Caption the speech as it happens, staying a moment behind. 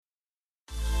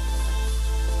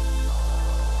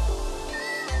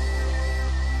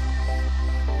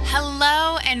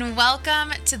Hello and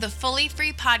welcome to the Fully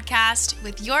Free Podcast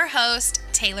with your host,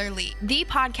 Taylor Lee. The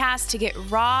podcast to get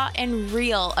raw and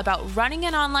real about running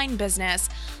an online business,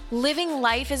 living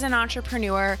life as an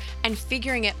entrepreneur, and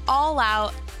figuring it all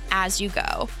out as you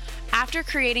go. After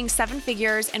creating 7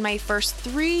 figures in my first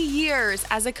 3 years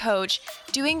as a coach,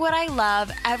 doing what I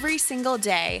love every single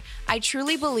day, I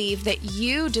truly believe that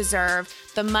you deserve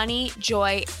the money,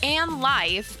 joy, and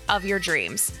life of your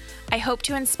dreams. I hope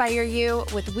to inspire you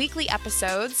with weekly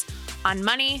episodes on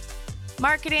money,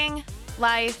 marketing,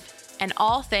 life, and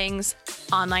all things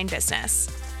online business.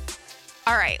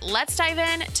 All right, let's dive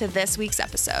in to this week's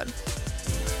episode.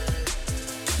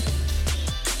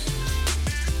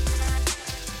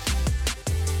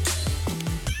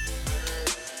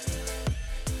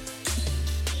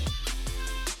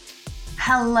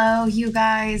 Hello, you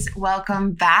guys.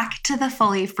 Welcome back to the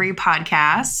Fully Free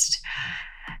Podcast.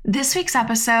 This week's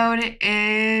episode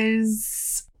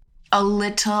is a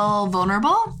little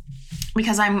vulnerable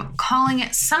because I'm calling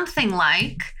it something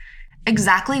like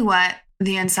exactly what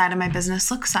the inside of my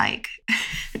business looks like.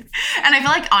 And I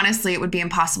feel like, honestly, it would be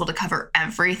impossible to cover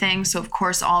everything. So, of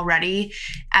course, already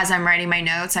as I'm writing my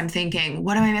notes, I'm thinking,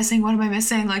 what am I missing? What am I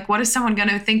missing? Like, what is someone going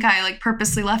to think I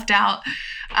purposely left out?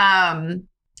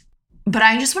 But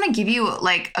I just want to give you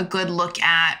a good look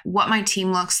at what my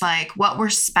team looks like, what we're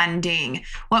spending,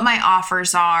 what my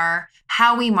offers are,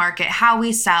 how we market, how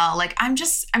we sell. I'm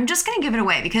just going to give it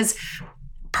away because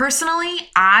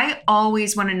personally, I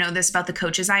always want to know this about the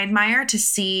coaches I admire to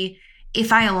see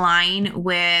if I align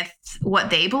with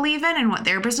what they believe in and what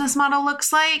their business model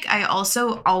looks like. I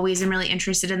also always am really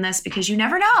interested in this because you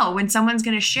never know when someone's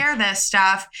going to share this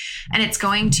stuff and it's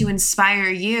going to inspire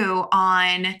you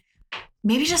on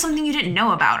maybe just something you didn't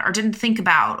know about or didn't think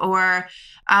about, or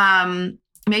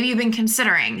maybe you've been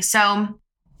considering. So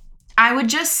I would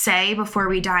just say before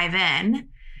we dive in,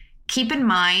 keep in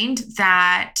mind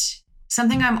that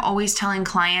something I'm always telling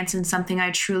clients and something I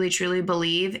truly, truly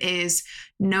believe is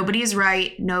nobody is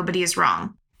right, nobody is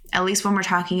wrong. At least when we're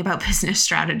talking about business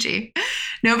strategy.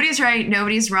 Nobody's right,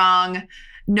 nobody's wrong.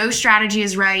 No strategy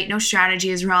is right, no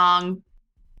strategy is wrong.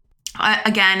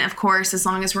 Again, of course, as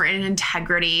long as we're in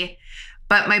integrity.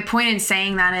 But my point in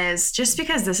saying that is just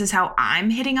because this is how I'm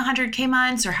hitting 100K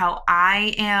months or how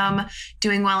I am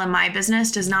doing well in my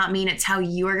business does not mean it's how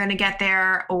you are going to get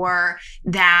there, or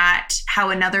that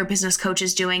how another business coach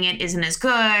is doing it isn't as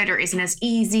good or isn't as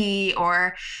easy,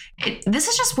 this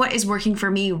is just what is working for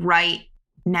me right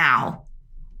now.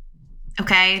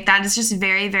 Okay. That is just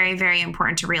very, very, very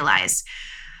important to realize.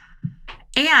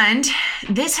 And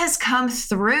this has come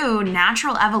through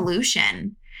natural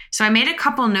evolution. So I made a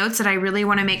couple notes that I really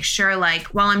want to make sure,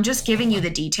 while I'm just giving you the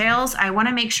details, I want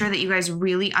to make sure that you guys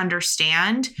really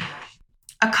understand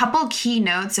a couple key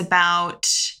notes about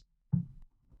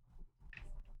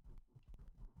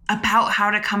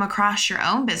how to come across your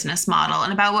own business model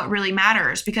and about what really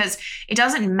matters, because it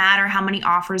doesn't matter how many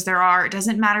offers there are. It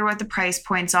doesn't matter what the price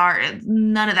points are.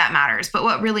 None of that matters. But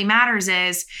what really matters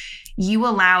is you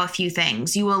allow a few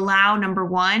things. You allow, number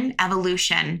one,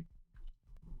 evolution.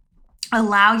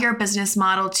 Allow your business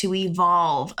model to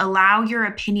evolve. Allow your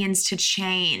opinions to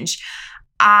change.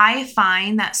 I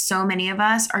find that so many of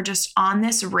us are just on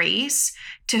this race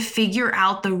to figure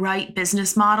out the right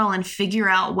business model and figure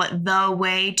out what the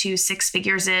way to 6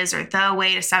 figures is or the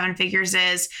way to 7 figures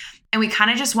is. And we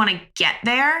kind of just want to get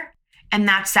there. And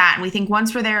that's that. And we think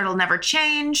once we're there, it'll never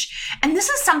change. And this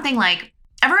is something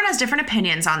everyone has different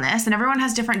opinions on this and everyone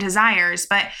has different desires.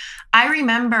 But I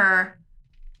remember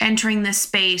entering this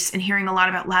space and hearing a lot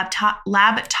about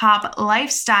laptop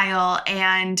lifestyle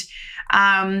and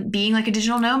being a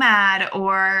digital nomad,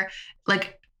 or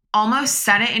almost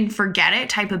set it and forget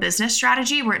it type of business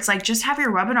strategy where it's just have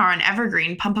your webinar on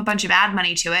evergreen, pump a bunch of ad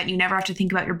money to it, and you never have to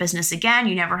think about your business again.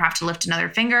 You never have to lift another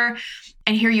finger.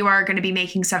 And here you are going to be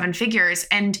making 7 figures.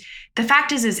 And the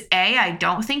fact is I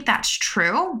don't think that's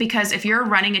true, because if you're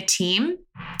running a team,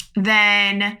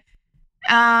 then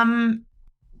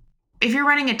you're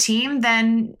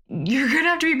going to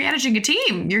have to be managing a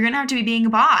team. You're going to have to be being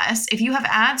a boss. If you have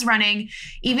ads running,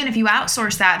 even if you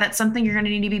outsource that, that's something you're going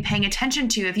to need to be paying attention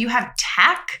to. If you have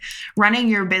tech running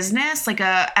your business, like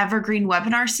a evergreen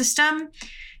webinar system,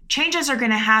 changes are going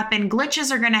to happen,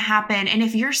 glitches are going to happen. And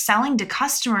if you're selling to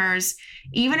customers,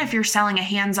 even if you're selling a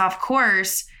hands-off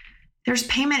course, there's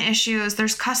payment issues,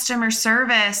 there's customer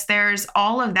service, there's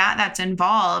all of that that's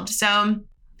involved. So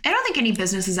I don't think any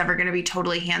business is ever going to be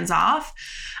totally hands-off.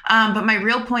 But my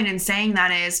real point in saying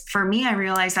that is, for me, I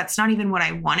realized that's not even what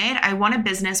I wanted. I want a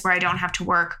business where I don't have to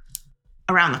work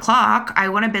around the clock. I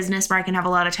want a business where I can have a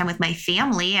lot of time with my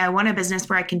family. I want a business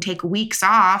where I can take weeks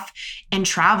off and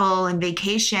travel and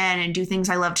vacation and do things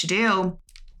I love to do.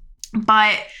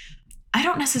 But I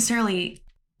don't necessarily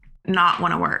not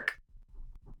want to work.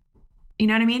 You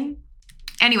know what I mean?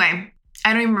 Anyway,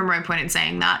 I don't even remember my point in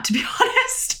saying that, to be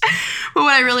honest. But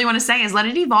what I really want to say is let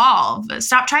it evolve.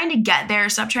 Stop trying to get there.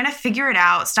 Stop trying to figure it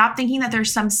out. Stop thinking that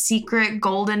there's some secret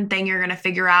golden thing you're going to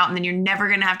figure out and then you're never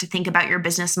going to have to think about your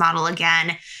business model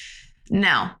again.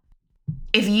 No.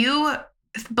 If you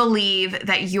believe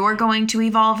that you're going to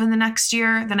evolve in the next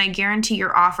year, then I guarantee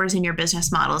your offers and your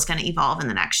business model is going to evolve in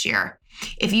the next year.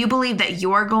 If you believe that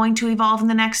you're going to evolve in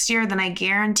the next year, then I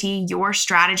guarantee your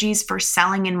strategies for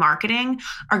selling and marketing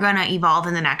are going to evolve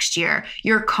in the next year.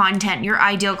 Your content, your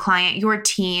ideal client, your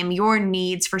team, your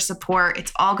needs for support,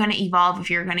 it's all going to evolve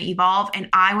if you're going to evolve. And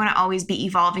I want to always be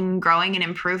evolving and growing and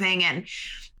improving and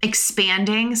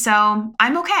expanding. So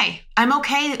I'm okay. I'm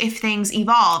okay if things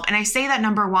evolve. And I say that,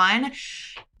 number one,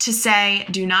 to say,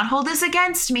 do not hold this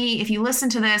against me. If you listen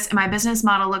to this and my business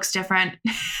model looks different,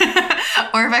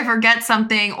 or if I forget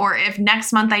something, or if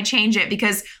next month I change it,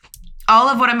 because all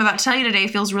of what I'm about to tell you today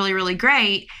feels really, really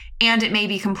great. And it may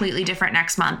be completely different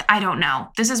next month. I don't know.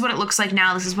 This is what it looks like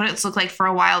now. This is what it's looked like for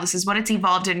a while. This is what it's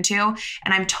evolved into.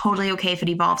 And I'm totally okay if it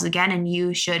evolves again. And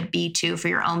you should be too for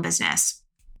your own business.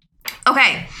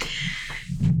 Okay.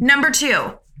 Number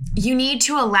 2, you need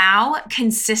to allow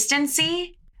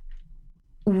consistency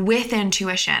with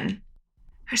intuition.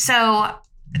 So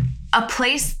a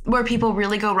place where people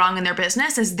really go wrong in their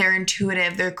business is they're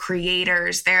intuitive, they're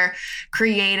creators, they're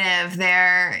creative,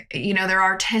 they're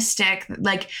artistic.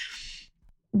 Like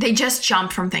they just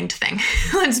jump from thing to thing.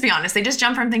 Let's be honest. They just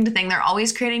jump from thing to thing. They're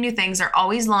always creating new things. They're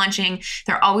always launching.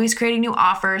 They're always creating new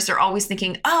offers. They're always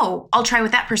thinking, oh, I'll try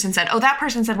what that person said. Oh, that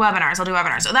person said webinars. I'll do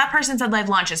webinars. Oh, that person said live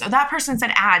launches. Oh, that person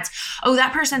said ads. Oh,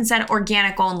 that person said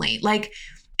organic only.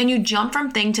 And you jump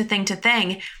from thing to thing to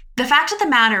thing. The fact of the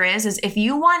matter is if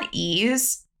you want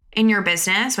ease in your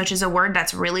business, which is a word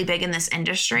that's really big in this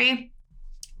industry,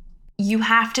 you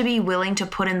have to be willing to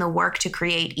put in the work to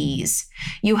create ease.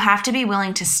 You have to be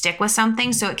willing to stick with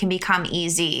something so it can become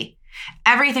easy.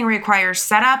 Everything requires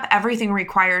setup. Everything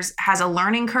has a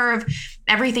learning curve.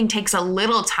 Everything takes a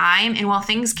little time. And while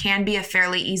things can be a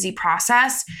fairly easy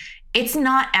process, it's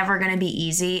not ever going to be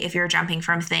easy if you're jumping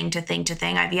from thing to thing to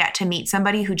thing. I've yet to meet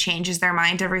somebody who changes their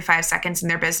mind every 5 seconds in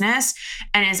their business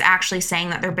and is actually saying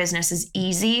that their business is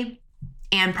easy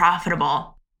and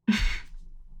profitable.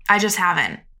 I just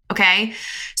haven't. Okay.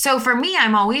 So for me,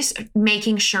 I'm always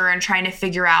making sure and trying to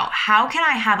figure out how can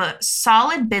I have a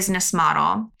solid business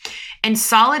model and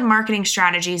solid marketing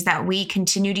strategies that we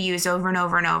continue to use over and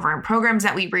over and over and programs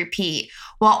that we repeat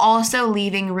while also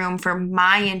leaving room for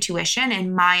my intuition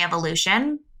and my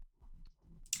evolution.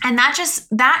 And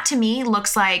that to me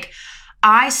looks like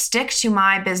I stick to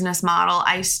my business model.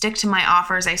 I stick to my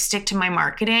offers. I stick to my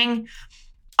marketing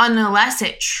unless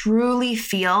it truly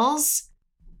feels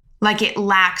like it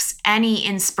lacks any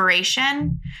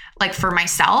inspiration, like for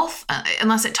myself,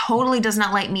 unless it totally does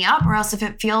not light me up, or else if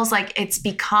it feels like it's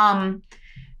become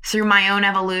through my own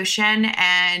evolution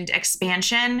and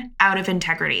expansion out of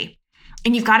integrity.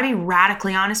 And you've got to be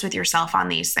radically honest with yourself on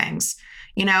these things.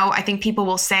 I think people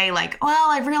will say like, well,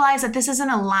 I've realized that this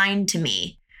isn't aligned to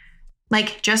me.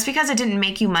 Like just because it didn't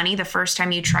make you money the first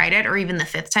time you tried it, or even the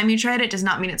 5th time you tried it, does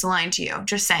not mean it's aligned to you.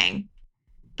 Just saying.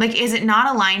 Like, is it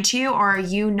not aligned to you, or are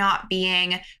you not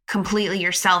being completely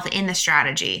yourself in the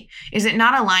strategy? Is it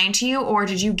not aligned to you, or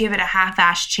did you give it a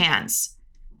half-assed chance?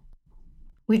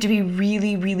 We have to be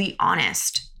really, really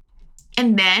honest.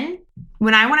 And then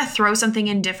when I want to throw something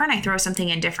in different, I throw something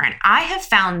in different. I have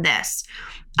found this.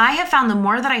 I have found the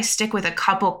more that I stick with a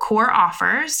couple core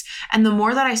offers and the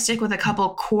more that I stick with a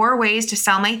couple core ways to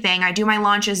sell my thing, I do my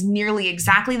launches nearly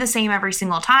exactly the same every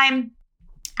single time.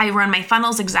 I run my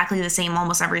funnels exactly the same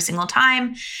almost every single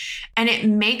time. And it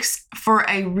makes for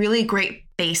a really great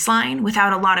baseline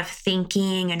without a lot of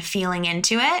thinking and feeling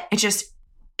into it. It just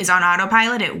is on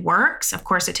autopilot. It works. Of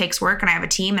course, it takes work and I have a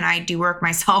team and I do work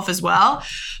myself as well.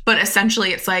 But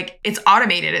essentially, it's like it's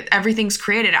automated. Everything's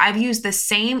created. I've used the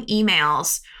same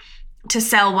emails to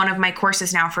sell one of my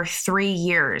courses now for 3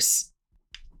 years.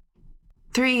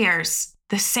 3 years.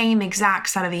 The same exact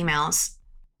set of emails.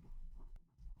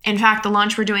 In fact, the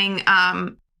launch we're doing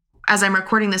as I'm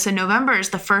recording this in November is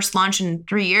the first launch in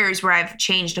 3 years where I've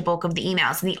changed a bulk of the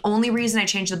emails. And the only reason I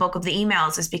changed the bulk of the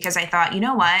emails is because I thought, you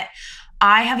know what?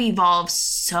 I have evolved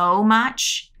so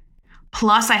much.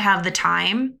 Plus I have the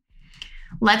time.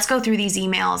 Let's go through these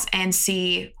emails and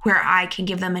see where I can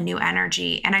give them a new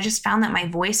energy. And I just found that my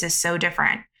voice is so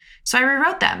different. So I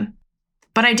rewrote them.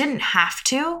 But I didn't have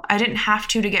to. I didn't have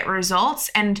to get results.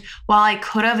 And while I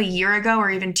could have a year ago or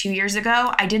even 2 years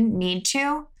ago, I didn't need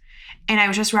to. And I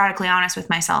was just radically honest with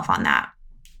myself on that.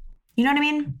 You know what I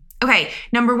mean? Okay,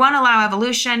 number 1, allow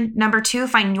evolution. Number 2,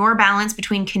 find your balance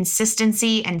between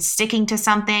consistency and sticking to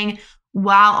something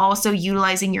while also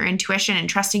utilizing your intuition and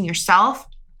trusting yourself.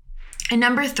 And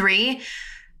number 3,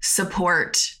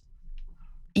 support.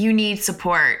 You need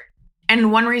support.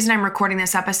 And one reason I'm recording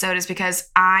this episode is because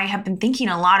I have been thinking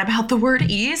a lot about the word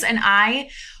ease, and I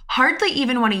hardly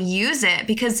even want to use it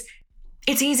because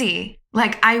it's easy.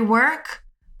 Like, I work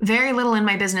very little in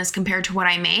my business compared to what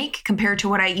I make, compared to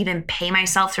what I even pay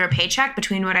myself through a paycheck,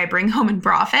 between what I bring home in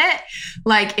profit.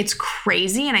 Like, it's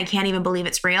crazy and I can't even believe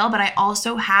it's real, but I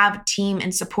also have team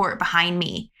and support behind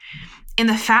me. And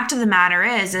the fact of the matter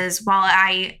is while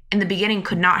I, in the beginning,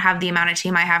 could not have the amount of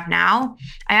team I have now,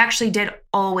 I actually did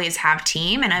always have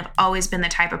team. And I've always been the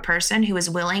type of person who is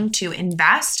willing to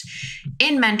invest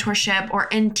in mentorship or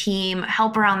in team,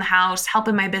 help around the house, help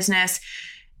in my business,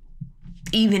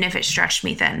 even if it stretched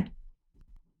me thin.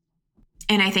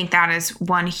 And I think that is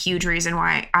one huge reason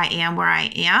why I am where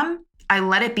I am. I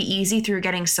let it be easy through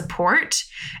getting support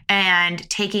and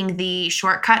taking the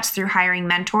shortcuts through hiring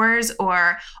mentors,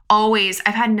 or always,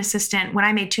 I've had an assistant. When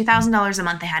I made $2,000 a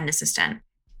month, I had an assistant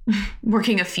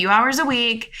working a few hours a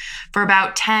week for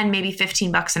about 10, maybe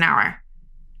 $15 an hour.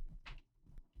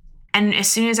 And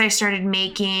as soon as I started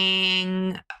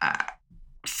making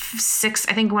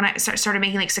I think when I started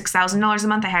making like $6,000 a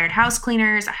month, I hired house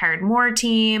cleaners, I hired more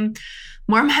team,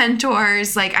 more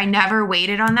mentors. Like, I never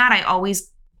waited on that. I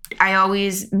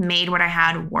always made what I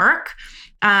had work,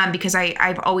 because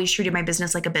I've always treated my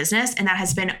business like a business, and that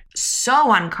has been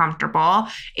so uncomfortable.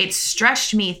 It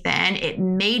stretched me thin. It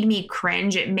made me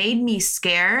cringe. It made me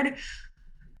scared.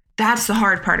 That's the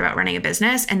hard part about running a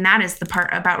business. And that is the part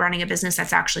about running a business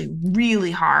that's actually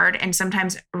really hard and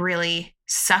sometimes really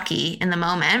sucky in the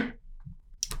moment,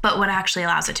 but what actually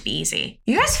allows it to be easy.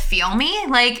 You guys feel me?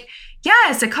 Like,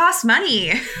 yes, it costs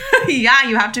money. Yeah,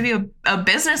 you have to be a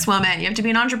businesswoman. You have to be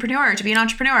an entrepreneur to be an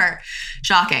entrepreneur.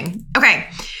 Shocking. Okay,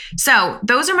 so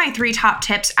those are my 3 top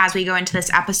tips as we go into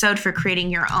this episode for creating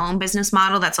your own business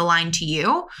model that's aligned to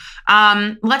you.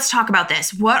 Let's talk about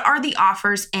this. What are the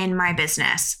offers in my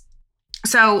business?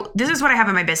 So this is what I have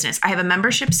in my business. I have a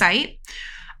membership site.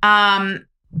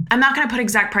 I'm not going to put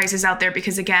exact prices out there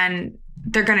because, again,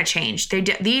 they're going to change.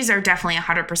 These are definitely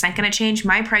 100% going to change.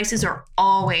 My prices are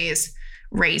always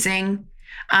raising,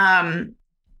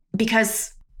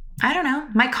 because, I don't know,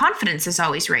 my confidence is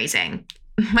always raising.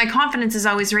 My confidence is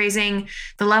always raising.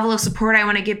 The level of support I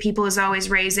want to give people is always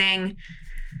raising.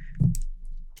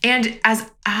 And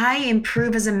as I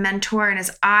improve as a mentor and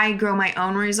as I grow my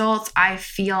own results, I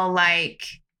feel like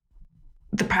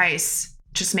the price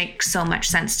just makes so much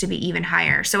sense to be even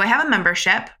higher. So I have a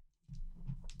membership.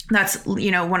 That's,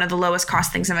 one of the lowest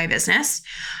cost things in my business.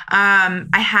 I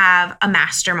have a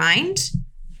mastermind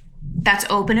that's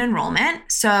open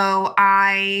enrollment. So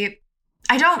I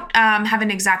don't have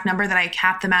an exact number that I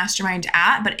cap the mastermind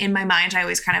at, but in my mind, I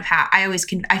always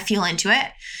I feel into it.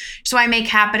 So I may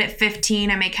cap it at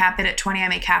 15, I may cap it at 20, I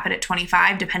may cap it at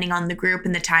 25, depending on the group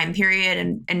and the time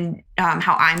period and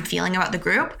how I'm feeling about the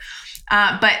group.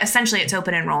 But essentially it's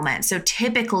open enrollment. So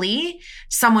typically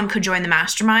someone could join the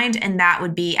mastermind and that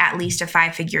would be at least a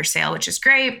 5-figure sale, which is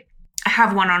great. I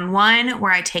have one-on-one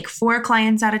where I take 4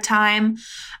 clients at a time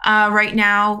right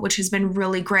now, which has been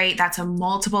really great. That's a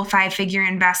multiple 5-figure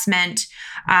investment.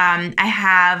 I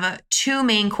have 2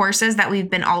 main courses that we've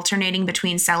been alternating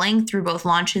between selling through both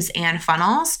launches and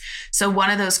funnels. So one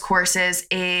of those courses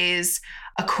is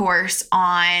a course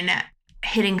on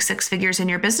hitting 6 figures in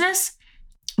your business.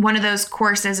 One of those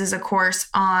courses is a course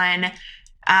on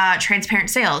transparent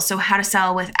sales. So how to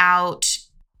sell without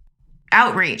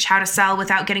outreach, how to sell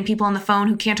without getting people on the phone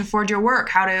who can't afford your work,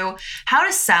 how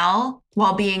to sell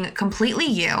while being completely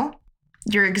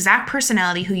your exact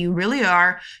personality, who you really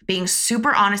are, being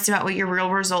super honest about what your real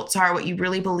results are, what you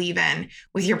really believe in,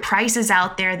 with your prices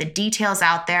out there, the details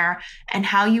out there, and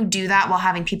how you do that while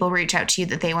having people reach out to you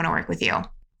that they want to work with you.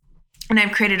 And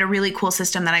I've created a really cool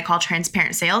system that I call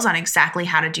Transparent Sales on exactly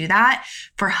how to do that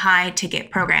for high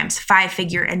ticket programs,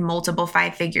 5-figure and multiple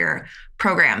 5-figure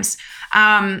programs.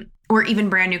 Or even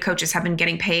brand new coaches have been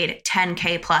getting paid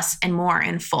 $10K plus and more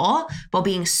in full while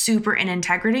being super in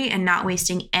integrity and not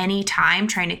wasting any time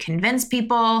trying to convince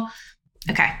people.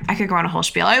 Okay, I could go on a whole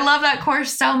spiel. I love that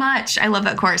course so much. I love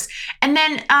that course. And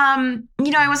then,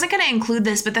 I wasn't going to include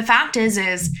this, but the fact is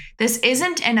this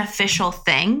isn't an official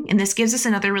thing. And this gives us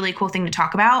another really cool thing to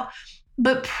talk about.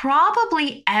 But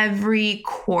probably every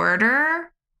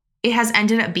quarter, it has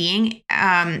ended up being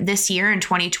this year in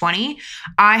 2020,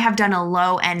 I have done a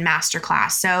low end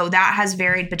masterclass. So that has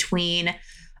varied between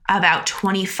about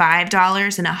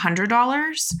 $25 and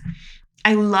 $100.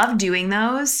 I love doing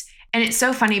those. And it's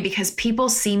so funny because people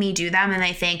see me do them and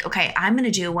they think, okay, I'm going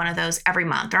to do one of those every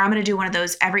month, or I'm going to do one of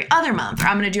those every other month, or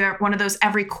I'm going to do one of those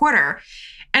every quarter.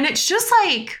 And it's just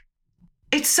like,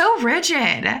 it's so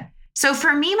rigid. So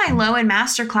for me, my low end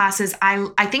master classes,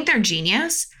 I think they're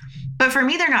genius, but for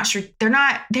me,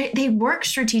 they work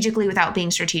strategically without being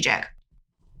strategic.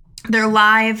 They're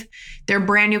live, they're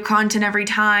brand new content every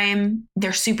time.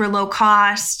 They're super low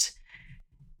cost.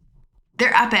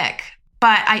 They're epic,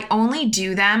 but I only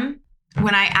do them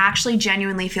when I actually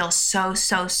genuinely feel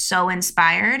so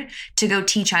inspired to go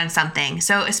teach on something.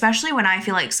 So especially when I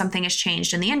feel like something has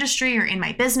changed in the industry or in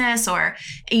my business or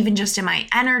even just in my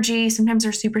energy. Sometimes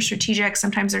they're super strategic.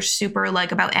 Sometimes they're super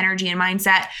like about energy and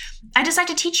mindset. I decide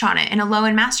to teach on it in a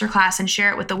low-end masterclass and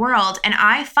share it with the world. And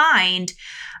I find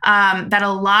that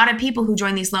a lot of people who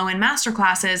join these low-end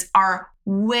masterclasses are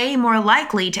way more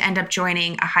likely to end up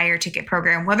joining a higher ticket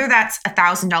program, whether that's a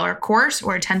 $1,000 course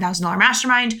or a $10,000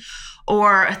 mastermind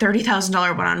or a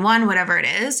 $30,000 one-on-one, whatever it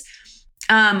is.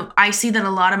 I see that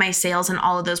a lot of my sales in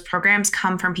all of those programs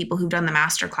come from people who've done the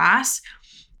masterclass.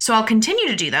 So I'll continue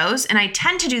to do those, and I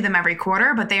tend to do them every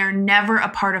quarter, but they are never a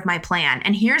part of my plan.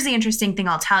 And here's the interesting thing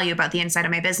I'll tell you about the inside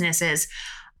of my business is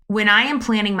when I am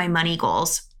planning my money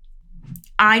goals,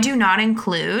 I do not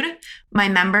include my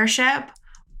membership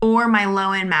or my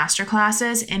low-end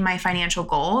masterclasses in my financial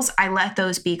goals. I let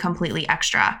those be completely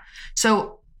extra.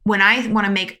 So when I want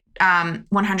to make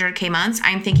 100K months,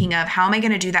 I'm thinking of how am I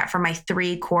going to do that for my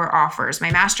 3 core offers, my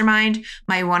mastermind,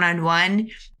 my one-on-one,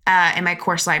 and my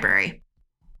course library.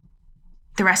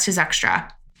 The rest is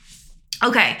extra.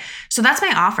 Okay, so that's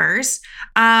my offers.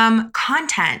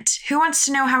 Content. Who wants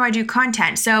to know how I do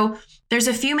content? So there's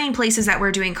a few main places that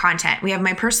we're doing content. We have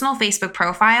my personal Facebook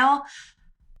profile.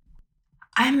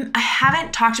 I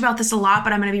haven't talked about this a lot,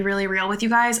 but I'm going to be really real with you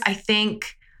guys. I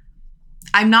think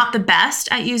I'm not the best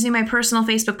at using my personal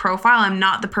Facebook profile. I'm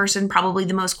not the person probably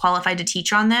the most qualified to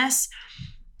teach on this,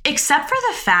 except for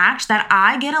the fact that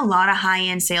I get a lot of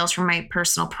high-end sales from my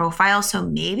personal profile. So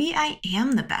maybe I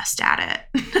am the best at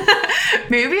it.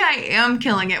 Maybe I am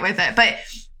killing it with it. But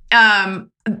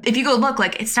if you go look,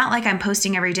 like, it's not like I'm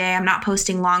posting every day. I'm not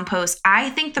posting long posts. I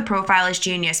think the profile is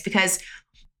genius because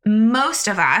most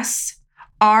of us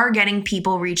are getting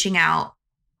people reaching out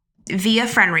via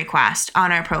friend request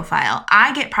on our profile.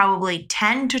 I get probably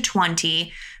 10 to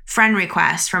 20 friend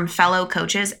requests from fellow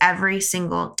coaches every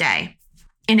single day.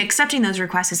 And accepting those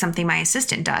requests is something my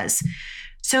assistant does.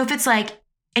 So if it's like,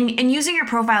 and using your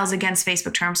profiles against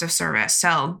Facebook terms of service.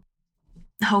 So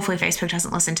hopefully Facebook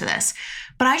doesn't listen to this,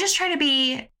 but I just try to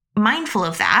be mindful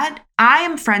of that. I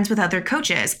am friends with other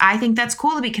coaches. I think that's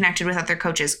cool to be connected with other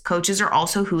coaches. Coaches are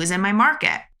also who is in my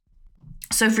market.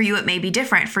 So for you, it may be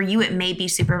different. For you, it may be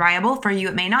super viable. For you,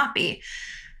 it may not be.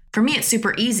 For me, it's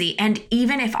super easy. And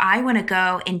even if I want to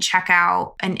go and check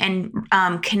out and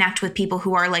connect with people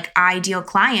who are like ideal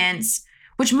clients,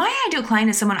 which my ideal client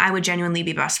is someone I would genuinely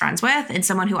be best friends with and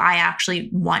someone who I actually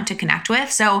want to connect with.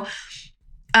 So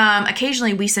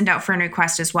occasionally we send out friend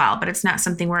requests as well, but it's not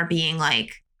something we're being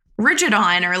like rigid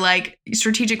on or like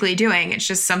strategically doing. It's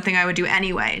just something I would do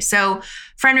anyway. So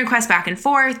friend requests back and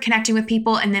forth, connecting with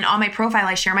people. And then on my profile,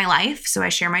 I share my life. So I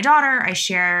share my daughter, I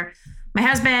share my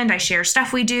husband, I share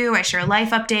stuff we do, I share life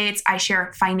updates, I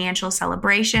share financial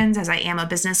celebrations as I am a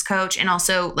business coach. And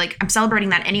also like I'm celebrating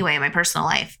that anyway in my personal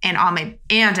life and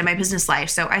in my business life.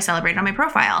 So I celebrate on my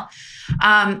profile.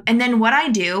 And then what I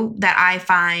do that I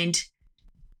find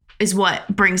is what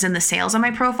brings in the sales on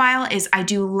my profile is I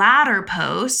do ladder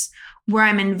posts where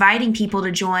I'm inviting people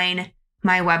to join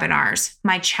my webinars,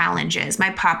 my challenges, my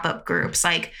pop-up groups,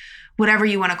 like whatever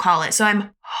you want to call it. So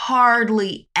I'm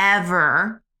hardly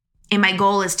ever, and my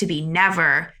goal is to be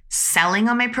never selling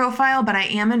on my profile, but I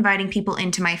am inviting people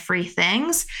into my free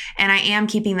things and I am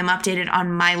keeping them updated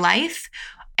on my life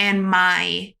and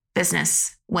my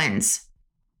business wins.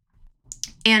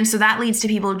 And so that leads to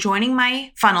people joining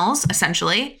my funnels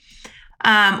essentially,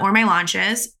 or my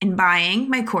launches and buying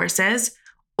my courses,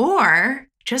 or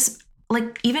just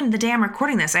like even the day I'm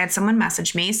recording this, I had someone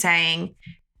message me saying,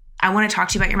 I want to talk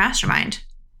to you about your mastermind.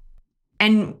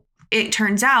 And it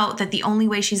turns out that the only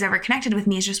way she's ever connected with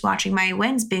me is just watching my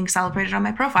wins being celebrated on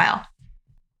my profile.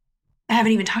 I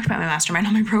haven't even talked about my mastermind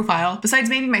on my profile, besides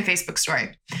maybe my Facebook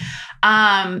story.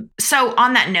 So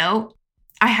on that note,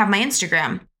 I have my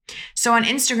Instagram. So on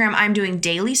Instagram, I'm doing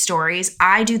daily stories.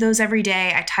 I do those every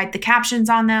day. I type the captions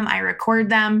on them. I record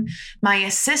them. My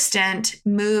assistant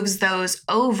moves those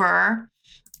over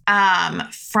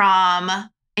from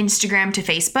Instagram to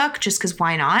Facebook, just because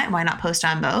why not? Why not post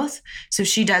on both? So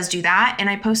she does do that. And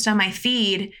I post on my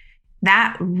feed.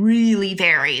 That really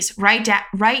varies. Right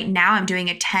now, I'm doing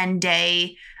a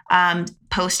 10-day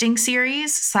posting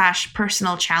series /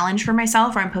 personal challenge for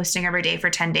myself where I'm posting every day for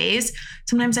 10 days.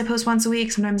 Sometimes I post once a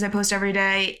week. Sometimes I post every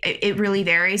day. It really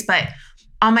varies. But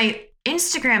on my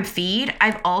Instagram feed,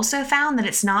 I've also found that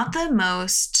it's not the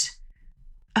most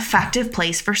effective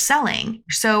place for selling.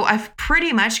 So I've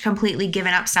pretty much completely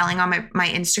given up selling on my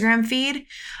Instagram feed.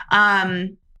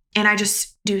 And I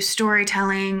just do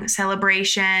storytelling,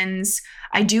 celebrations.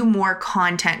 I do more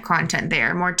content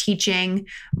there, more teaching,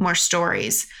 more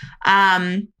stories.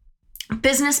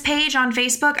 Business page on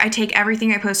Facebook, I take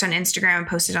everything I post on Instagram and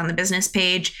post it on the business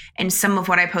page, and some of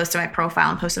what I post on my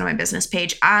profile and post it on my business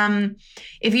page.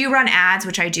 If you run ads,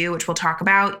 which I do, which we'll talk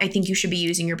about, I think you should be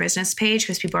using your business page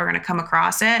because people are going to come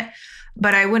across it.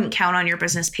 But I wouldn't count on your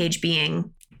business page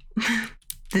being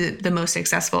the most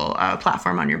successful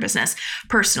platform on your business.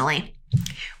 Personally,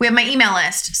 we have my email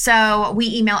list. So we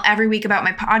email every week about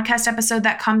my podcast episode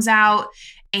that comes out.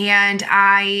 And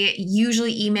I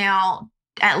usually email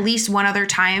at least one other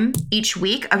time each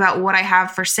week about what I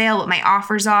have for sale, what my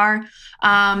offers are.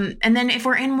 And then if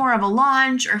we're in more of a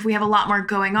launch or if we have a lot more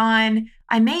going on,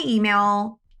 I may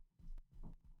email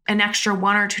an extra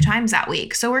 1 or 2 times that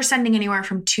week. So we're sending anywhere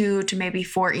from 2 to maybe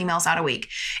 4 emails out a week.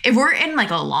 If we're in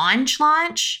like a launch,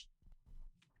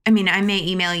 I may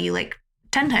email you like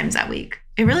 10 times that week.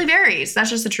 It really varies. That's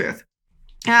just the truth.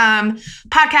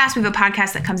 Podcast. We have a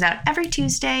podcast that comes out every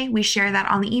Tuesday. We share that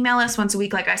on the email list once a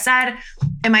week, like I said.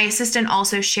 And my assistant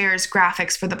also shares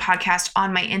graphics for the podcast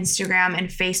on my Instagram and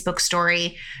Facebook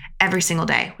story every single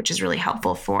day, which is really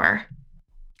helpful for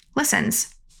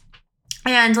listens.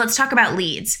 And let's talk about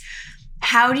leads.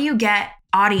 How do you get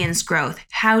audience growth?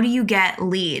 How do you get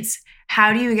leads?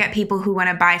 How do you get people who want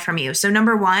to buy from you? So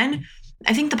number one,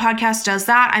 I think the podcast does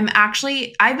that.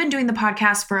 I've been doing the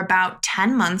podcast for about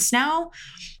 10 months now,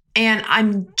 and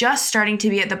I'm just starting to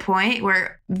be at the point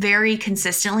where very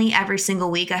consistently every single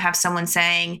week I have someone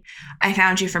saying, I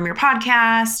found you from your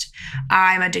podcast.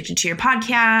 I'm addicted to your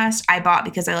podcast. I bought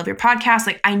because I love your podcast.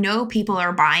 Like, I know people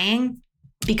are buying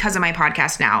because of my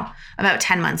podcast now, about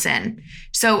 10 months in.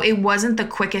 So it wasn't the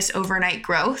quickest overnight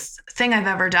growth thing I've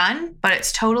ever done, but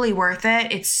it's totally worth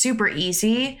it. It's super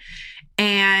easy.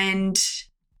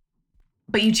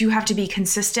 But you do have to be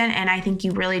consistent. And I think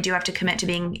you really do have to commit to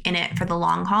being in it for the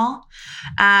long haul.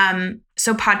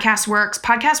 So podcast works.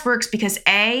 Podcast works because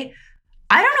I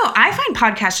don't know. I find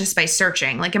podcasts just by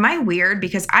searching. Like, am I weird?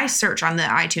 Because I search on the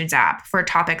iTunes app for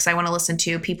topics I want to listen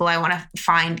to, people I want to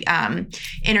find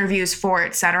interviews for,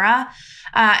 etc.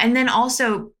 And then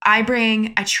also I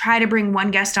try to bring one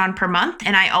guest on per month.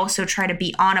 And I also try to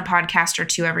be on a podcast or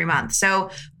 2 every month. So,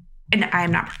 and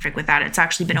I'm not perfect with that. It's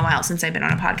actually been a while since I've been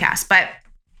on a podcast, but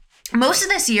most of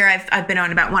this year I've been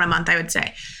on about 1 a month, I would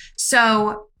say.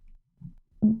 So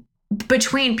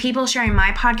between people sharing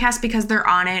my podcast because they're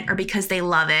on it or because they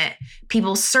love it,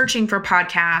 people searching for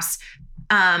podcasts,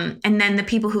 and then the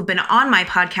people who've been on my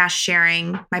podcast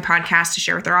sharing my podcast to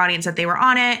share with their audience that they were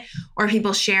on it, or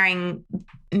people sharing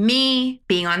me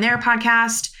being on their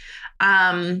podcast,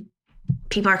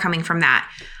 people are coming from that.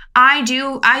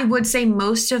 I would say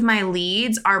most of my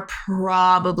leads are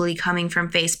probably coming from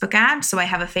Facebook ads. So I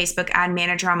have a Facebook ad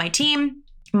manager on my team.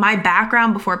 My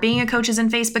background before being a coach is in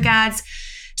Facebook ads.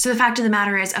 So the fact of the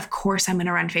matter is, of course, I'm going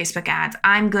to run Facebook ads.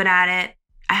 I'm good at it.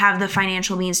 I have the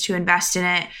financial means to invest in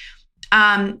it.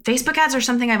 Facebook ads are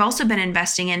something I've also been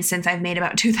investing in since I've made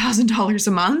about $2,000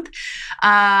 a month.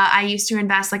 I used to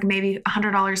invest like maybe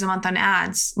 $100 a month on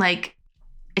ads. Like,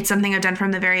 it's something I've done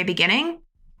from the very beginning.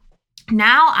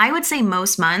 Now, I would say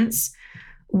most months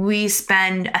we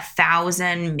spend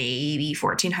 $1,000, maybe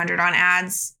 $1,400 on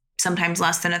ads, sometimes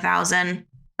less than $1,000.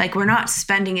 Like, we're not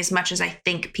spending as much as I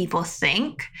think people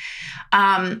think.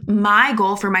 My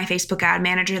goal for my Facebook ad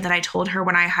manager that I told her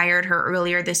when I hired her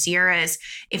earlier this year is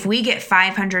if we get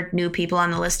 500 new people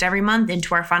on the list every month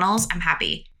into our funnels, I'm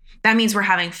happy. That means we're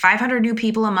having 500 new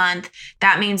people a month.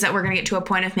 That means that we're going to get to a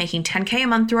point of making $10K a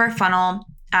month through our funnel.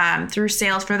 Through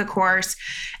sales for the course.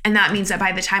 And that means that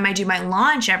by the time I do my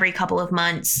launch every couple of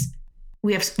months,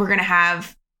 we're going to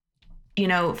have,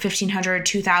 1,500,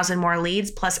 2,000 more leads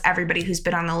plus everybody who's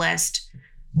been on the list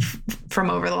from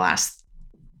over the last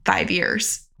 5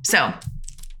 years. So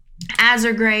ads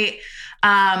are great.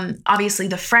 Obviously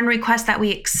the friend requests that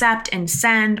we accept and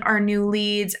send are new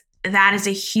leads. That is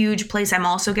a huge place I'm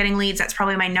also getting leads. That's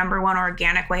probably my number one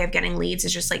organic way of getting leads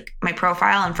is just like my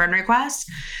profile and friend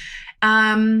requests.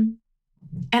 And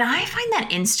I find that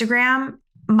Instagram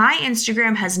my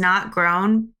Instagram has not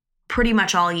grown pretty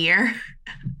much all year.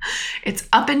 It's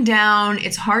up and down.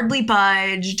 It's hardly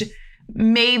budged.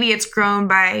 Maybe it's grown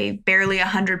by barely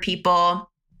 100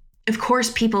 people. Of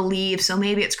course, people leave, so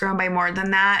maybe it's grown by more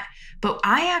than that. But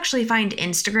I actually find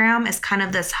Instagram as kind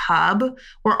of this hub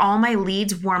where all my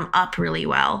leads warm up really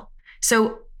well.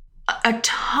 So a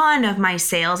ton of my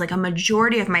sales, like a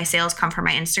majority of my sales, come from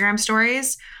my Instagram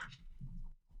stories.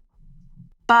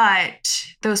 But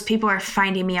those people are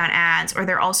finding me on ads, or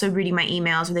they're also reading my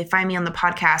emails, or they find me on the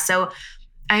podcast. So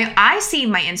I see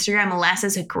my Instagram less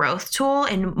as a growth tool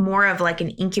and more of like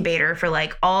an incubator for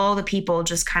like all the people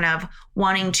just kind of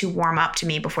wanting to warm up to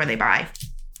me before they buy.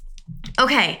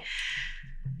 Okay.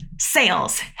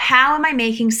 Sales. How am I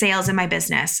making sales in my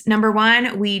business? Number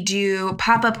one, we do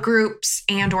pop-up groups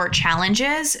and or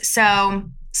challenges. So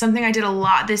something I did a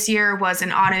lot this year was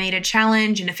an automated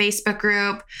challenge in a Facebook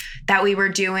group that we were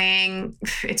doing.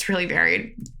 It's really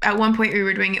varied. At one point, we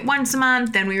were doing it once a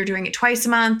month, then we were doing it twice a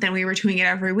month, then we were doing it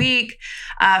every week.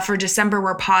 For December,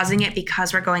 we're pausing it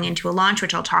because we're going into a launch,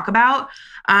 which I'll talk about.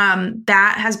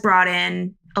 That has brought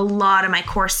in a lot of my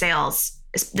course sales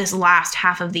this last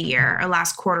half of the year, or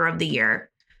last quarter of the year,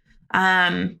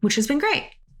 which has been great.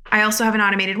 I also have an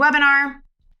automated webinar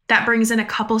that brings in a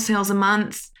couple sales a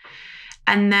month.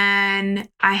 And then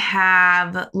I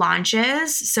have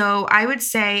launches. So I would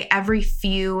say every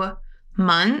few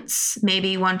months,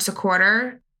 maybe once a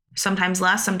quarter, sometimes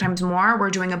less, sometimes more, we're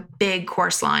doing a big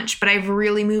course launch. But I've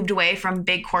really moved away from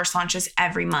big course launches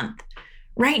every month.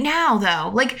 Right now, though,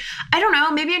 like, I don't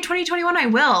know, maybe in 2021 I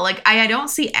will. Like, I don't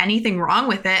see anything wrong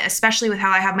with it, especially with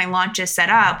how I have my launches set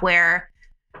up where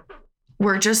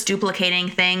we're just duplicating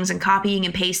things and copying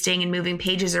and pasting and moving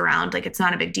pages around. Like, it's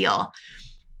not a big deal.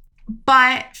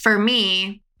 But for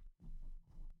me,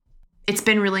 it's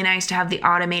been really nice to have the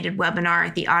automated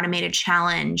webinar, the automated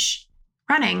challenge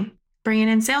running, bringing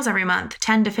in sales every month,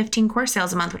 10 to 15 course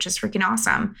sales a month, which is freaking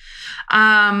awesome.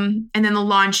 And then the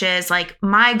launches, like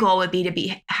my goal would be to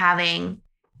be having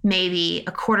maybe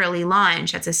a quarterly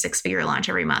launch. That's a 6-figure launch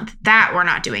every month. That we're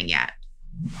not doing yet.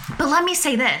 But let me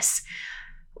say this.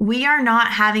 We are not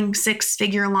having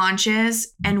 6-figure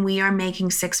launches and we are making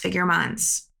 6-figure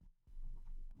months.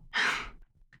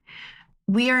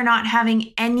 We are not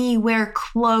having anywhere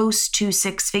close to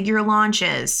 6-figure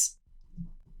launches,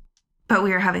 but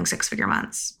we are having 6-figure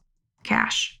months.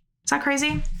 Cash. Is that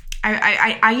crazy?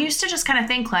 I used to just kind of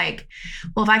think like,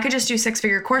 well, if I could just do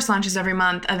 6-figure course launches every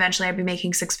month, eventually I'd be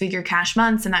making 6-figure cash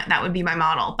months, and that would be my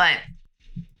model. But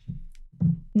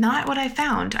not what I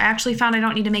found. I actually found I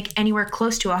don't need to make anywhere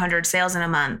close to 100 sales in a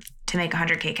month to make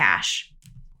 100K cash.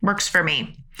 Works for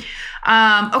me.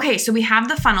 Okay, so we have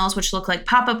the funnels, which look like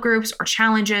pop-up groups or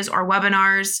challenges or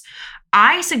webinars.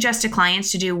 I suggest to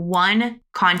clients to do one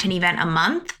content event a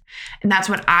month. And that's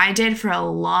what I did for a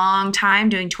long time,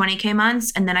 doing 20K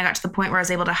months. And then I got to the point where I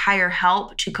was able to hire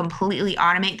help to completely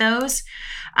automate those.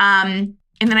 And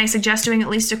then I suggest doing at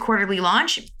least a quarterly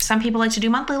launch. Some people like to do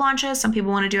monthly launches. Some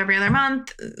people want to do every other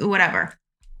month, whatever.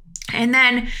 And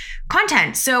then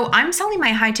content. So I'm selling my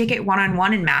high ticket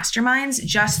one-on-one and masterminds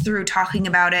just through talking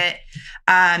about it,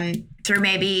 through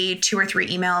maybe 2 or 3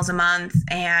 emails a month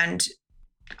and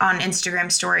on Instagram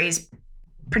stories.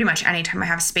 Pretty much anytime I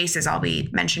have spaces, I'll be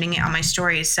mentioning it on my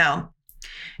stories. So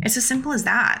it's as simple as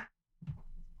that.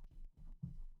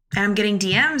 And I'm getting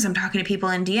DMs. I'm talking to people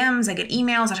in DMs. I get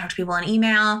emails. I talk to people in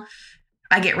email.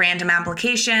 I get random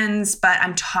applications, but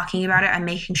I'm talking about it. I'm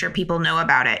making sure people know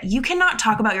about it. You cannot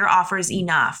talk about your offers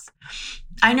enough.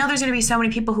 I know there's going to be so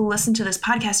many people who listen to this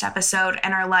podcast episode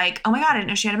and are like, oh my God, I didn't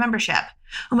know she had a membership.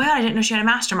 Oh my God, I didn't know she had a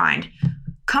mastermind.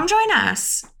 Come join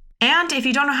us. And if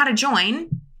you don't know how to join,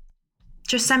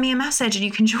 just send me a message and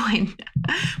you can join.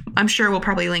 I'm sure we'll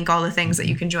probably link all the things that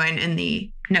you can join in the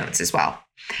notes as well.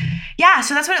 Yeah,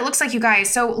 so that's what it looks like, you guys.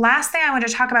 So last thing I want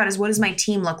to talk about is, what does my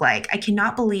team look like? I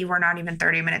cannot believe we're not even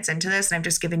 30 minutes into this and I've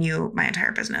just given you my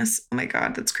entire business. Oh my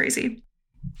God, that's crazy.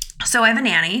 So I have a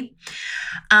nanny.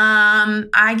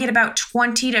 I get about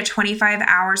 20 to 25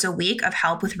 hours a week of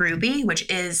help with Ruby, which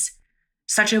is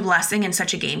such a blessing and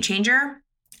such a game changer.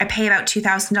 I pay about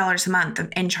 $2,000 a month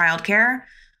in childcare.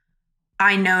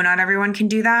 I know not everyone can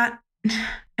do that.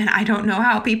 And I don't know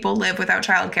how people live without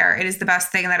childcare. It is the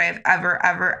best thing that I've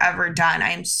ever done.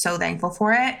 I am so thankful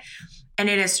for it. And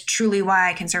it is truly why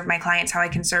I can serve my clients how I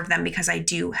can serve them, because I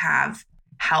do have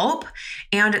help.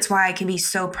 And it's why I can be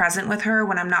so present with her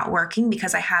when I'm not working,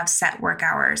 because I have set work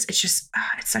hours. It's just,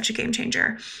 it's such a game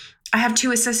changer. I have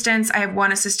 2 assistants. I have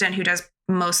one assistant who does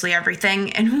mostly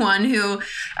everything, and one who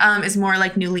is more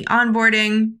like newly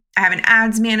onboarding. I have an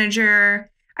ads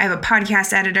manager. I have a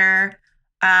podcast editor.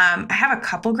 I have a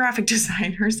couple graphic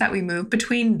designers that we move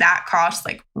between. That cost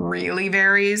like really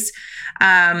varies.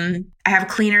 I have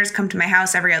cleaners come to my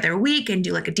house every other week and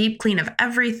do like a deep clean of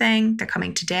everything. They're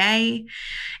coming today.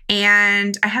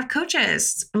 And I have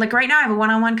coaches. Like right now I have a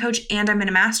one-on-one coach and I'm in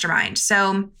a mastermind.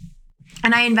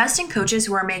 And I invest in coaches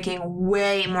who are making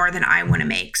way more than I want to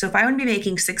make. So if I want to be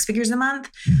making 6 figures a month,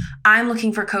 I'm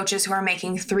looking for coaches who are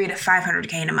making $300 to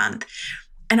 $500K in a month.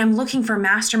 And I'm looking for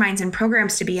masterminds and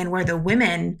programs to be in where the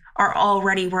women are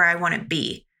already where I want to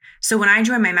be. So when I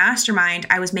joined my mastermind,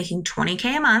 I was making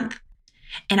 $20K a month.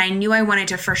 And I knew I wanted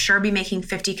to for sure be making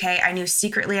 $50K. I knew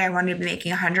secretly I wanted to be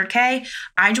making $100K.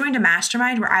 I joined a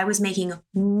mastermind where I was making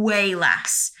way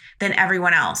less than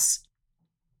everyone else,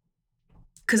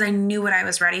 because I knew what I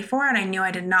was ready for and I knew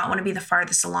I did not want to be the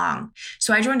farthest along.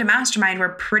 So I joined a mastermind where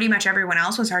pretty much everyone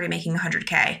else was already making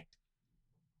 $100K.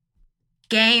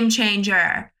 Game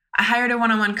changer. I hired a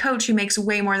one-on-one coach who makes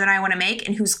way more than I want to make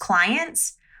and whose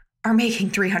clients are making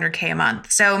 $300K a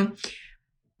month. So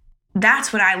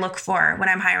that's what I look for when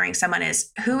I'm hiring someone,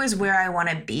 is who is where I want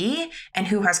to be and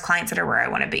who has clients that are where I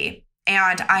want to be.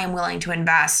 And I am willing to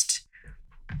invest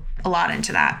a lot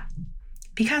into that,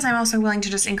 because I'm also willing to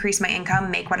just increase my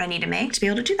income, make what I need to make to be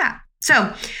able to do that.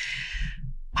 So,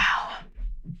 wow,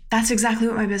 that's exactly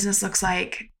what my business looks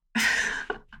like.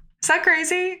 Is that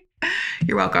crazy?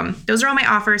 You're welcome. Those are all my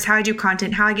offers, how I do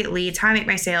content, how I get leads, how I make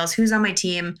my sales, who's on my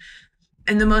team.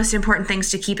 And the most important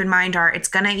things to keep in mind are it's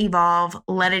going to evolve.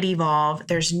 Let it evolve.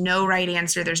 There's no right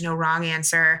answer. There's no wrong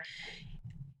answer.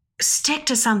 Stick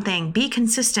to something, be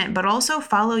consistent, but also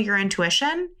follow your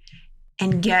intuition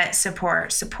and get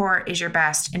support. Support is your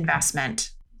best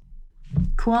investment.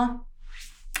 Cool?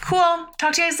 Cool.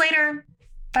 Talk to you guys later.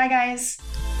 Bye, guys.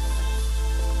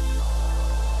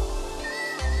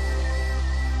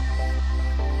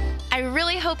 I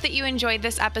really hope that you enjoyed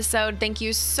this episode. Thank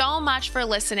you so much for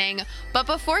listening. But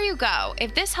before you go,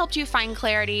 if this helped you find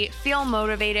clarity, feel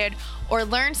motivated, or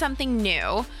learn something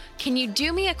new, can you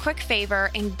do me a quick favor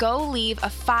and go leave a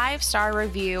 5-star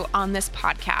review on this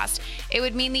podcast? It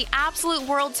would mean the absolute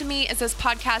world to me, as this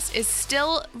podcast is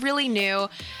still really new,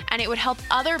 and it would help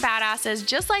other badasses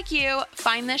just like you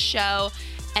find this show.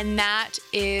 And that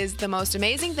is the most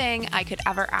amazing thing I could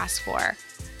ever ask for.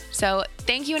 So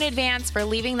thank you in advance for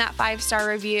leaving that 5-star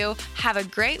review. Have a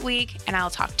great week, and I'll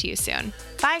talk to you soon.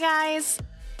 Bye, guys.